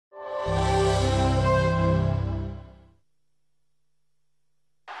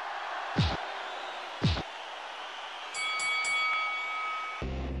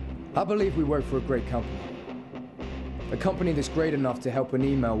I believe we work for a great company. A company that's great enough to help an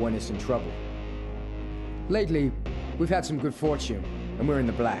email when it's in trouble. Lately, we've had some good fortune, and we're in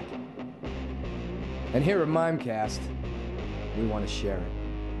the black. And here at Mimecast, we want to share it.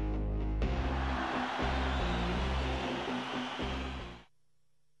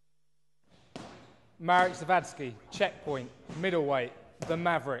 Marek Zawadzki, checkpoint, middleweight, the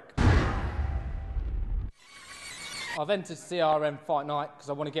Maverick. I've entered CRN Fight Night because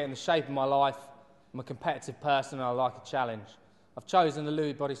I want to get in the shape of my life. I'm a competitive person and I like a challenge. I've chosen the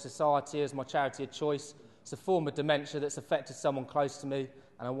Lewy Body Society as my charity of choice. It's a form of dementia that's affected someone close to me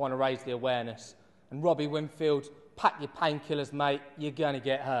and I want to raise the awareness. And Robbie Winfield, pack your painkillers, mate, you're going to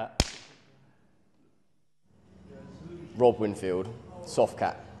get hurt. Rob Winfield,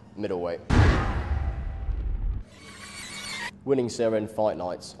 Softcat, middleweight. Winning CRN Fight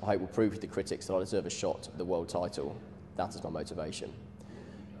Nights, I hope will prove to the critics that I deserve a shot at the world title. That is my motivation.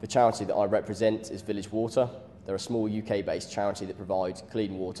 The charity that I represent is Village Water. They're a small UK-based charity that provides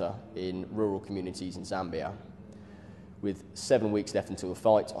clean water in rural communities in Zambia. With 7 weeks left until the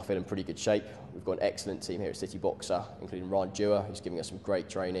fight, I feel in pretty good shape. We've got an excellent team here at City Boxer, including Ryan Dewar, who's giving us some great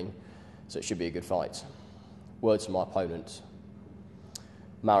training, so it should be a good fight. Words from my opponent.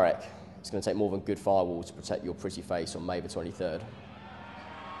 Marek, it's going to take more than good firewall to protect your pretty face on May the 23rd.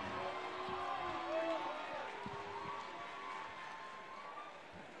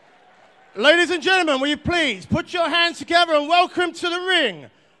 Ladies and gentlemen, will you please put your hands together and welcome to the ring,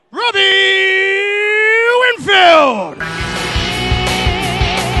 Robbie Winfield!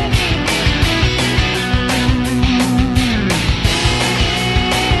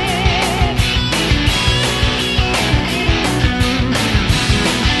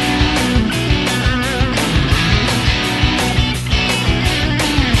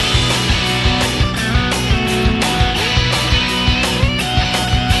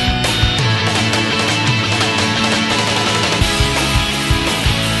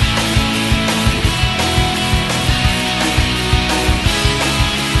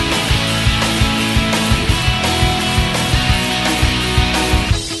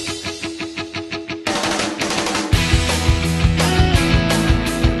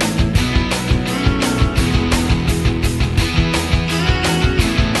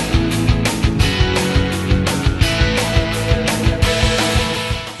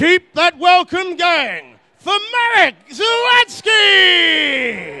 Keep that welcome going for Marek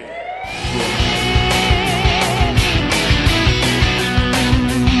Zawadzki!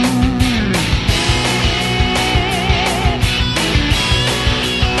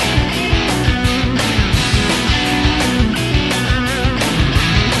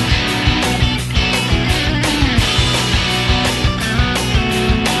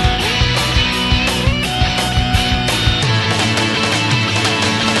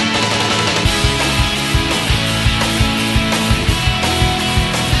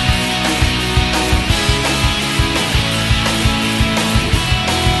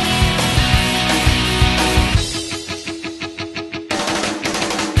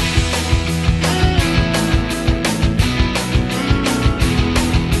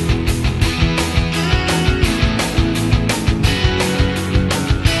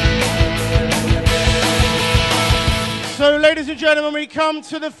 So, ladies and gentlemen, we come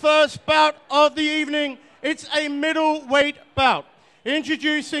to the first bout of the evening. It's a middleweight bout.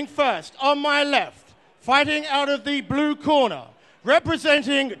 Introducing first, on my left, fighting out of the blue corner,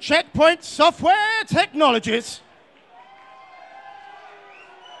 representing Checkpoint Software Technologies.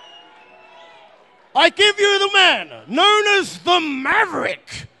 I give you the man known as the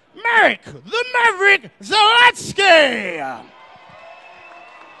Maverick, Marek the Maverick Zawadzki.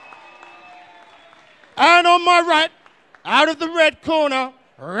 And on my right, out of the red corner,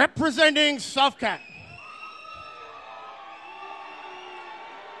 representing Softcat.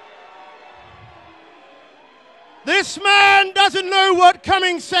 This man doesn't know what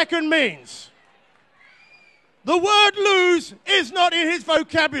coming second means. The word lose is not in his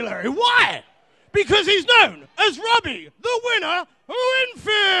vocabulary. Why? Because he's known as Robbie, the winner,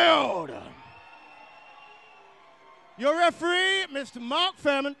 Winfield. Your referee, Mr. Mark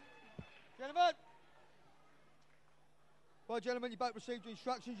Fairman. Gentlemen. Well, gentlemen, you both received your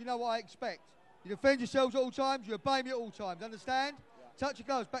instructions. You know what I expect. You defend yourselves at all times. You obey me at all times. Understand? Yeah. Touch your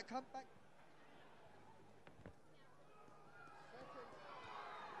gloves. Back, come back.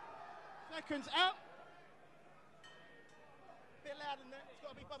 Seconds out. Bit louder than that. It's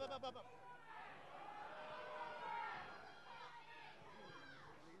got to be blah, blah, blah, blah, blah.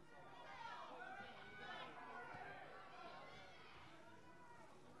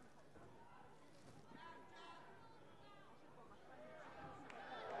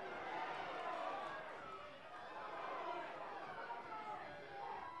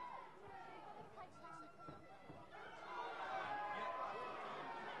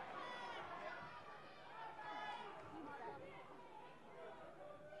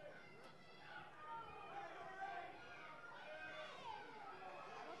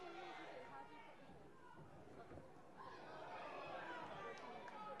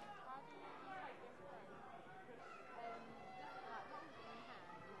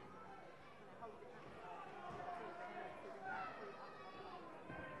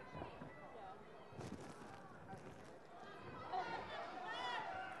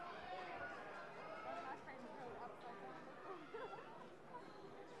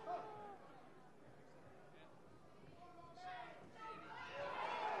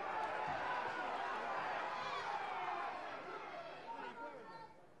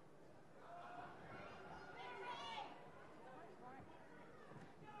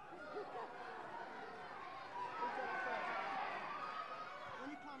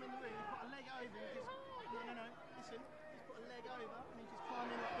 listen, just put a leg over and you just climb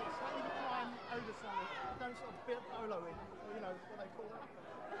in like this. Like you climb over something. Don't sort of build polo in, or you know what they call that.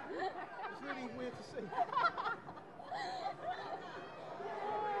 It's really weird to see.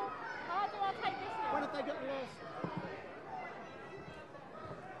 How do I take this now? When have they got the last?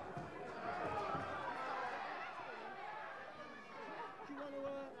 Do you want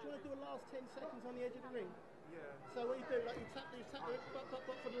to do a last 10 seconds on the edge of the ring? Yeah. So what you do, like you tap the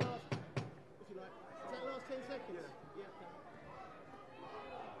butt for the last, if you like. Is that the last 10 seconds? Yeah. Okay.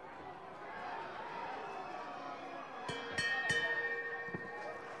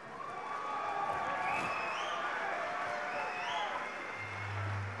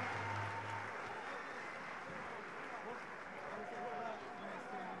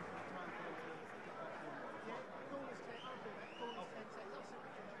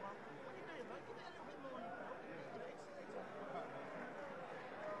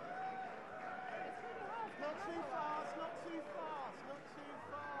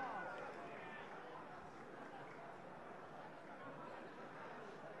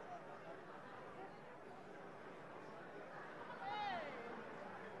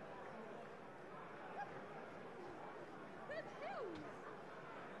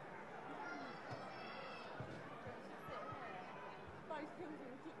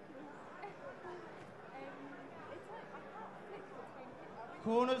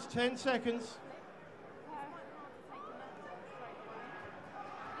 Corners, 10 seconds.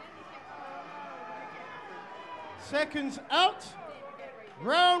 Seconds out.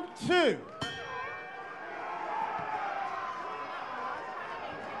 Round 2.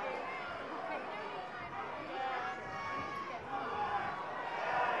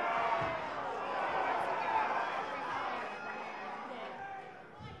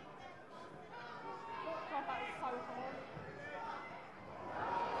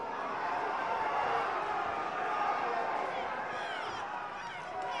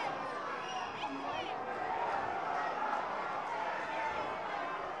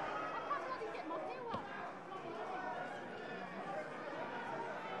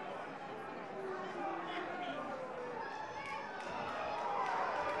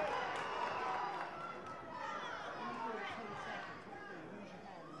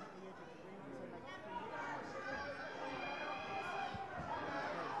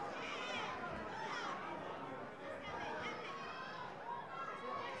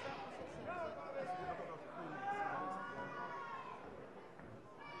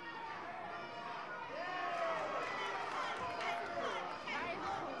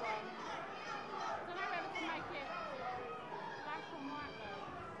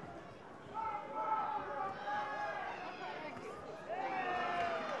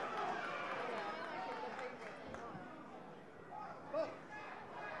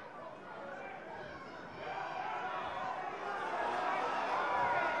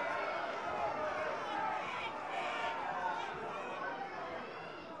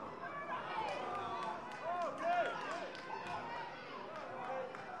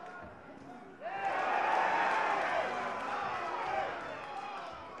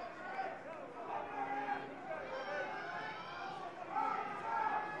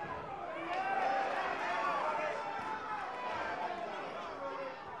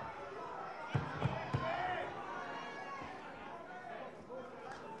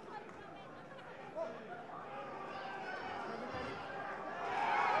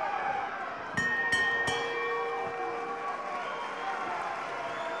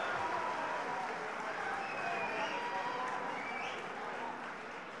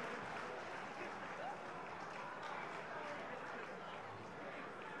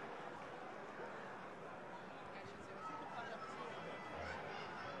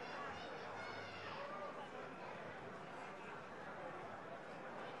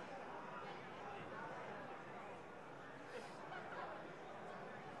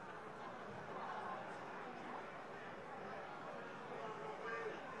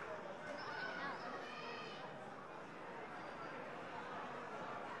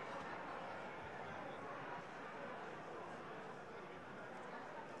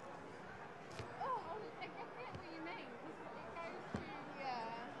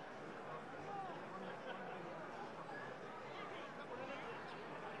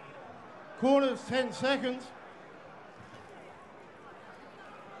 Corners, 10 seconds.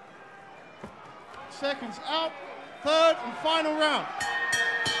 Seconds out. Third and final round.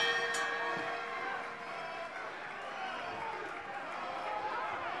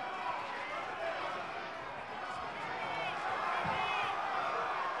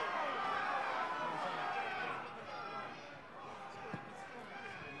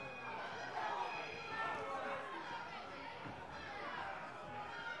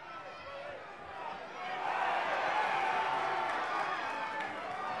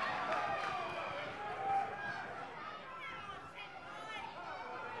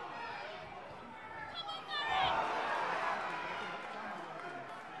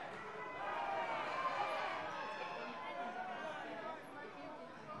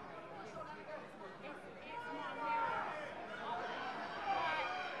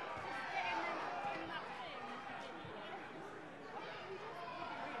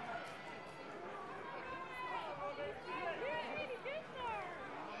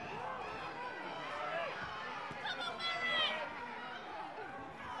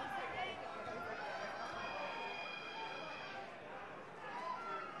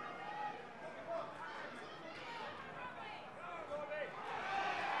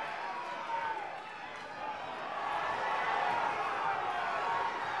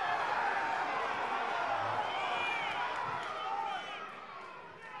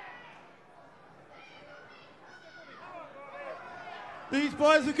 These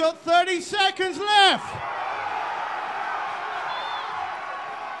boys have got 30 seconds left.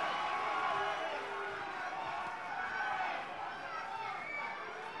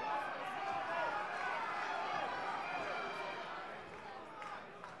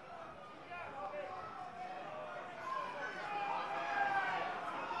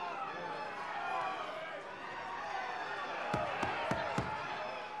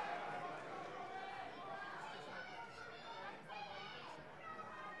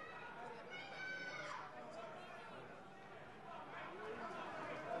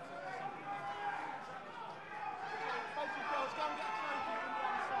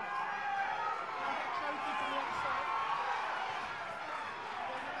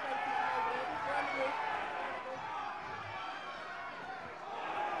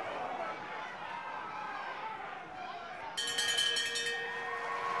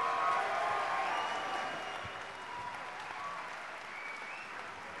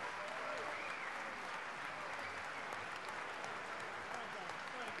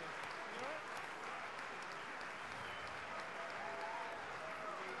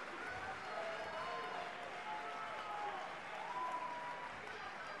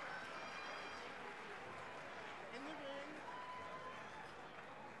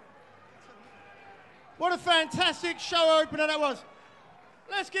 What a fantastic show opener that was.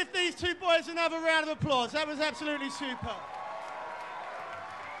 Let's give these two boys another round of applause. That was absolutely superb.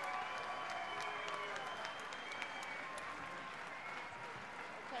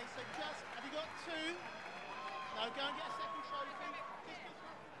 Okay, so just, have you got two? No, go and get a second trophy.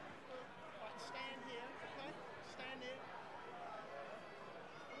 Right, stand here, okay? Stand here.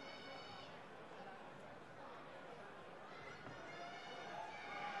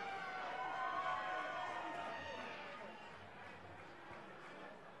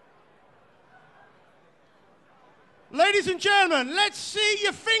 Ladies and gentlemen, let's see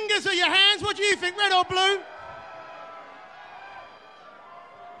your fingers or your hands. What do you think, red or blue?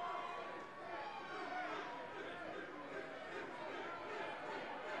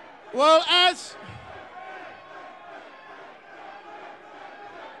 Well, as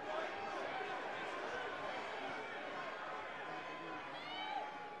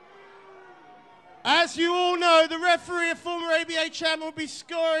you all know, the referee, a former ABA champion, will be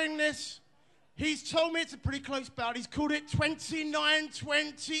scoring this. He's told me it's a pretty close bout. He's called it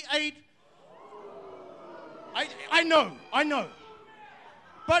 29-28. I know.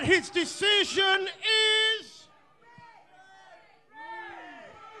 But his decision is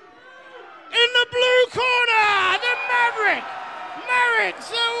in the blue corner, the Maverick, Marek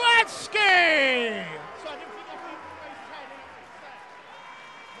Zawadzki.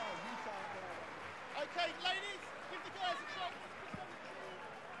 Okay, ladies, give the guys a shot.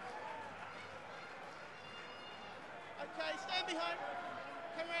 Okay, stand behind.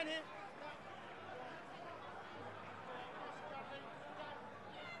 Come around here.